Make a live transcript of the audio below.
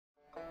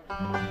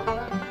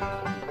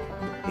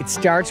It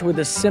starts with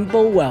a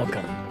simple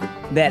welcome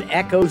that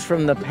echoes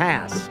from the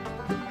past,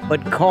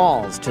 but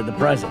calls to the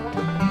present.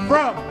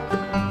 From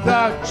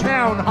the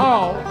town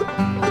hall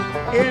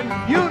in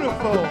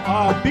beautiful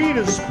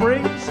Abita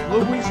Springs,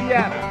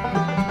 Louisiana.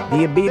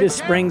 The Abita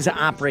Springs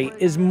Opry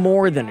is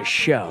more than a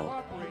show.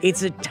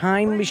 It's a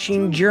time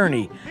machine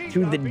journey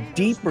through the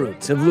deep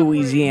roots of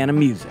Louisiana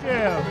music.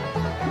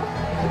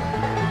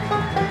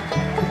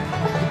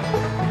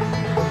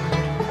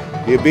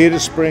 The Abita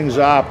Springs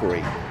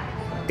Opry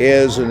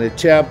is an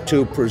attempt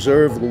to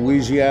preserve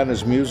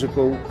Louisiana's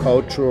musical,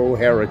 cultural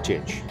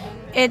heritage.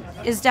 It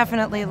is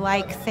definitely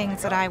like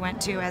things that I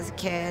went to as a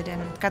kid,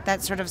 and got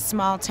that sort of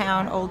small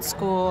town, old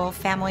school,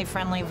 family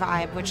friendly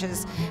vibe, which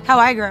is how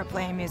I grew up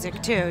playing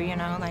music too, you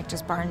know, like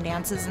just barn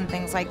dances and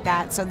things like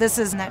that. So this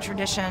is in that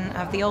tradition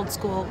of the old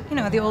school, you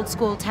know, the old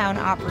school town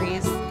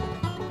Opries.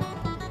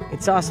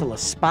 It's also a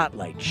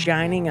spotlight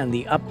shining on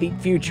the upbeat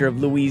future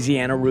of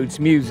Louisiana Roots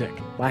music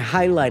by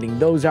highlighting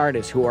those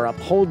artists who are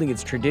upholding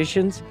its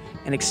traditions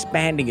and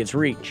expanding its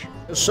reach.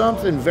 There's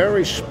something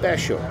very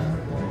special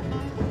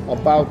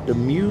about the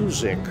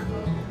music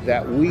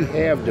that we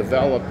have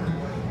developed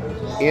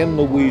in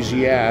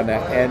Louisiana,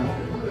 and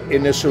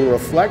it's a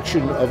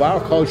reflection of our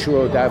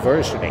cultural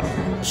diversity.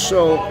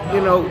 So,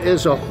 you know,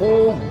 there's a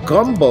whole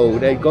gumbo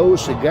that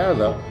goes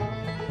together.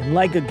 And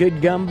like a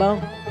good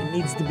gumbo, it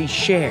needs to be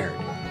shared,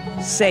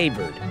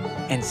 savored,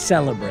 and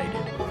celebrated.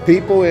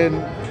 People in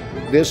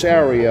this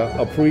area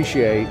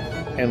appreciate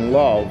and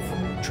love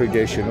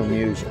traditional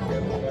music.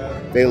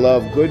 They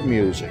love good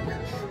music.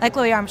 Like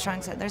Louis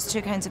Armstrong said, there's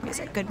two kinds of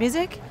music, good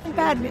music and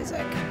bad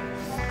music.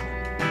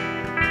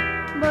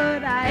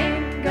 But I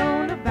ain't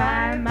gonna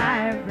buy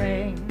my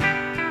ring.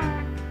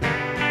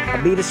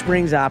 Abita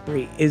Springs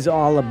Opry is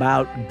all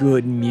about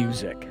good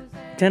music.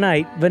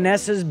 Tonight,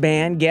 Vanessa's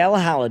band, Gail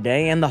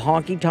Holliday, and the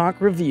Honky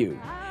Tonk Review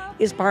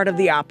is part of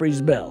the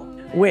Opry's bill,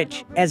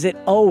 which, as it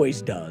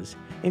always does,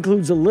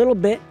 includes a little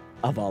bit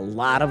of a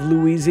lot of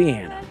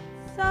Louisiana.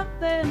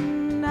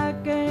 Something I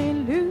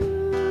can't lose.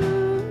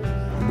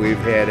 We've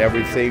had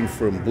everything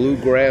from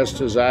bluegrass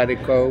to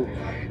zydeco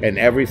and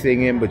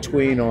everything in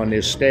between on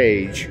this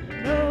stage.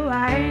 No,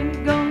 I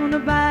ain't gonna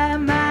buy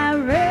my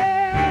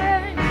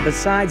ring.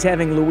 Besides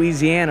having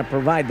Louisiana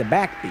provide the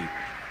backbeat,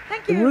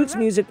 the Roots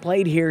music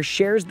played here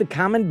shares the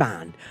common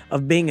bond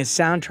of being a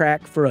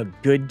soundtrack for a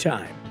good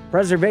time.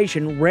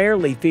 Preservation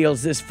rarely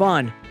feels this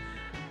fun,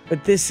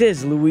 but this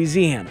is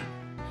Louisiana.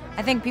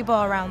 I think people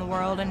around the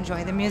world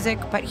enjoy the music,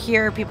 but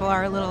here people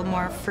are a little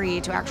more free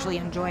to actually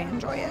enjoy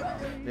it.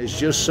 There's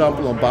just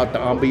something about the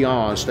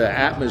ambiance, the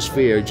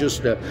atmosphere,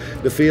 just the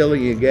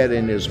feeling you get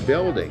in this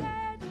building.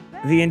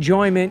 The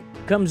enjoyment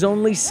comes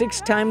only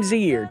 6 times a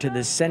year to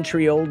the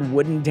century-old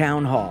wooden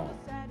town hall,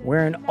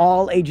 where an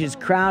all-ages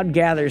crowd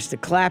gathers to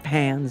clap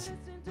hands,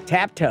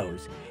 tap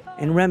toes,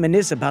 and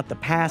reminisce about the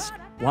past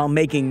while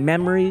making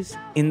memories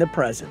in the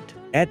present.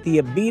 At the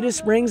Abita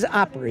Springs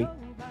Opry,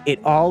 it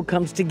all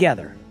comes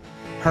together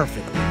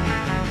perfectly.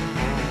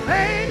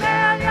 Way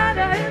down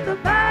yonder in the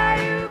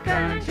bayou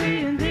country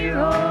in dear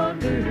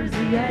old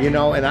Louisiana. You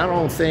know, and I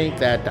don't think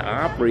that the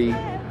Opry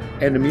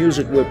and the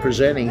music we're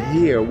presenting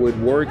here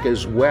would work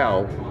as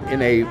well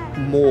in a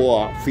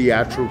more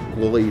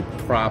theatrically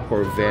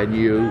proper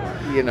venue.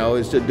 You know,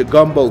 it's the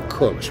gumbo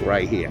cooks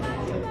right here.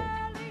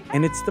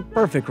 And it's the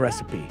perfect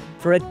recipe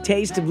for a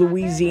taste of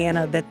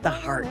Louisiana that the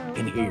heart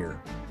can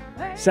hear.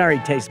 Sorry,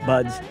 taste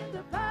buds.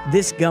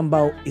 This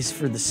gumbo is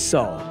for the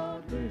soul,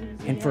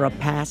 and for a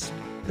past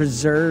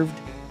preserved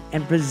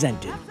and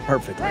presented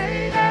perfectly.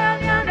 Way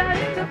down yonder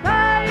in the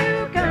bayou.